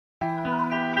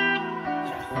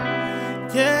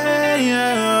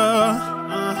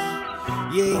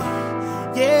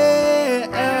yeah,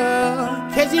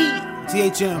 yeah. KEZZi,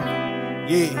 T.H.M,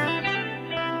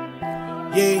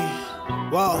 yeah,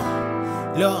 wow.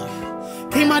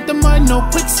 Look, came out the mud, no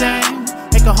quicksand.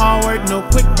 Make a hard work, no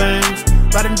quick bangs.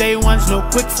 Riding day ones, no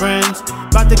quick friends.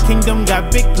 About the kingdom,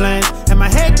 got big plans. Had my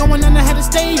head going and I had to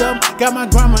stay up. Got my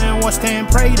grandma and was staying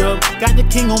prayed up. Got the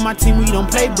king on my team, we don't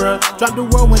play, bruh. Dropped the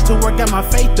world, went to work, got my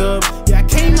faith up. Yeah, I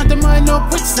came out the mud, no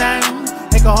quicksand.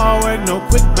 Make a hard work, no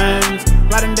quick bangs.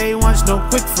 Riding day ones, no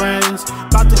quick friends.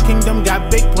 About the kingdom, got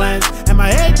big plans. And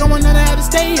my head going and I had to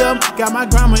stay up. Got my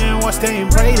grandma and was staying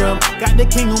prayed up. Got the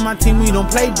king on my team, we don't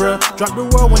play, bruh. Dropped the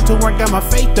world, went to work, got my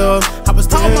faith up. I was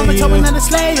told mama told me not to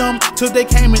slay them. Till they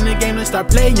came in the game and start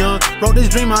playing. Wrote this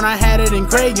dream on, I had it in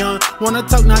crayon. Wanna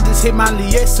talk, now just hit my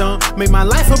liaison. Make my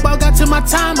life about, got to my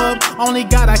time up. Only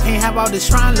God, I can't have all this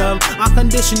shrine love.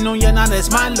 Unconditional, yeah, now that's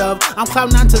my love. I'm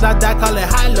cloud 9 till I die, call it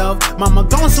high love. Mama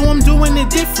gone, so I'm doing it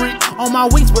different. On my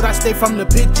wings, but I stay from the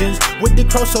pigeons. With the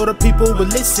crow, so the people will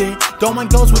listen. Going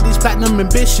goes with these platinum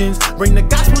ambitions. Bring the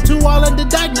gospel to all of the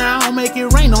dark now. Make it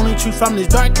rain, only truth from this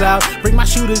dark cloud. Bring my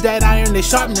shooters that iron, they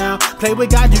sharp now. Play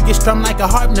with God, you get strummed like a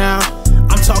harp now.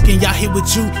 I'm talking, y'all here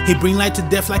with you. He bring light to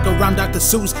death like around Dr.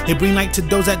 Seuss. He bring light to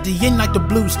those at the end like the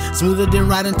blues. Smoother than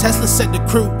riding Tesla, set the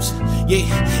cruise. Yeah,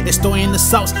 it's story in the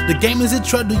sauce. The game is a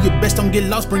truck, do your best, don't get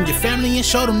lost. Bring your family and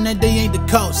show them that they ain't the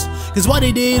coast. Cause what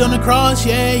they did on the cross,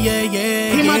 yeah.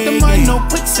 Came out the mud, no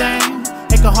quicksand.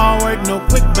 Make a hard work, no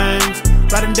quick bangs.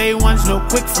 Riding day ones, no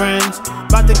quick friends.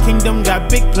 About the kingdom, got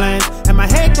big plans. And my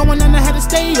head going and I had to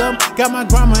stay up. Got my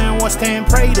grandma and was staying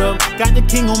prayed up. Got the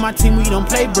king on my team, we don't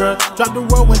play, bruh. Dropped the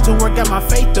world, went to work, got my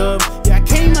faith up. Yeah, I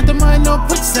came out the mud, no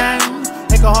quicksand.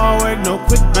 Make a hard work, no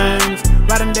quick bangs.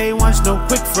 Riding day ones, no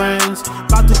quick friends.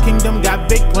 About the kingdom, got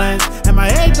big plans. And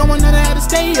my head going and I had to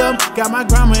stay up. Got my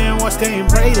grandma and was staying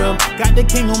prayed up. Got the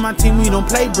king on my team, we don't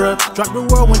play, bruh. Dropped the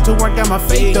world, went to work, got my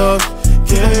faith up.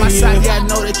 Keep on my side, yeah, I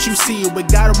know that you see it.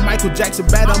 But got a Michael Jackson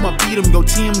bad, I'ma beat him. Go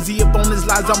TMZ up on his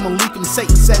lies, I'ma leak him.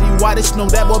 Satan said he white, snow,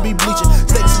 that boy be bleaching.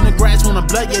 Snakes in the grass, when the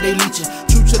blood, yeah, they leeching.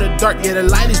 True to the dark, yeah, the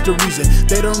light is the reason.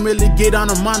 They don't really get on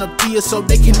a monopia, so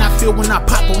they cannot feel when I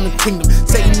pop on the kingdom.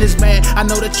 Satan is mad, I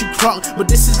know that you crunk, but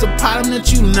this is the problem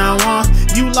that you now on.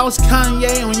 You lost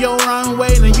Kanye on your wrong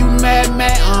way, and you mad,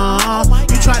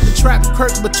 You tried to trap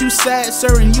Kirk, but you sad,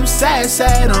 sir, and you sad,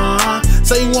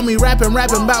 So you want me rapping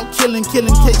about killing,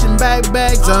 catching bags,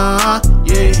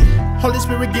 yeah. Holy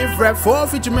Spirit give rap, 4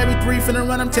 feature, maybe 3, finna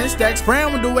run them 10 stacks.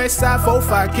 Praying with the west side,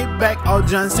 4-5, kick back, all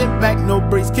John, sit back, no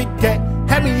breaks, kick cat.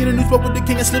 Had me in the newspaper with the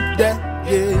king and slip that,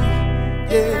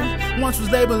 yeah. Once was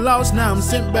labeled lost, now I'm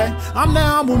sent back. I'm the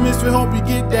humble mystery, hope you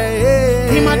get that, yeah.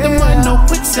 Came out the mud, no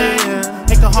quicksand.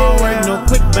 Make a hard work, no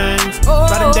quick bangs.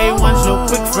 Riding day ones, no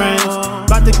quick friends.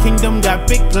 About the kingdom, got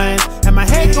big plans. And my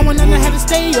head going and I had to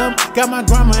stay up. Got my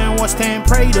grandma and was staying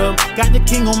prayed up. Got the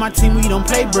king on my team, we don't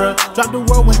play, bruh. Dropped the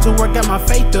world, went to work, got my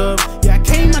faith up. Yeah, I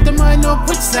came out the mud, no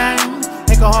quicksand.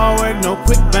 Make a hard work, no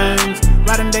quick bangs.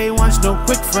 Riding day ones, no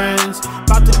quick friends.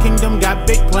 About the kingdom, got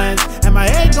big plans. And my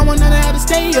head going and I had to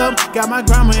stay up. Got my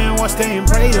grandma and was staying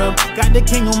prayed up. Got the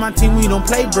king on my team, we don't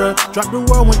play, bruh. Dropped the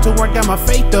world, went to work, got my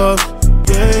faith up.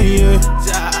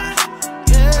 Yeah.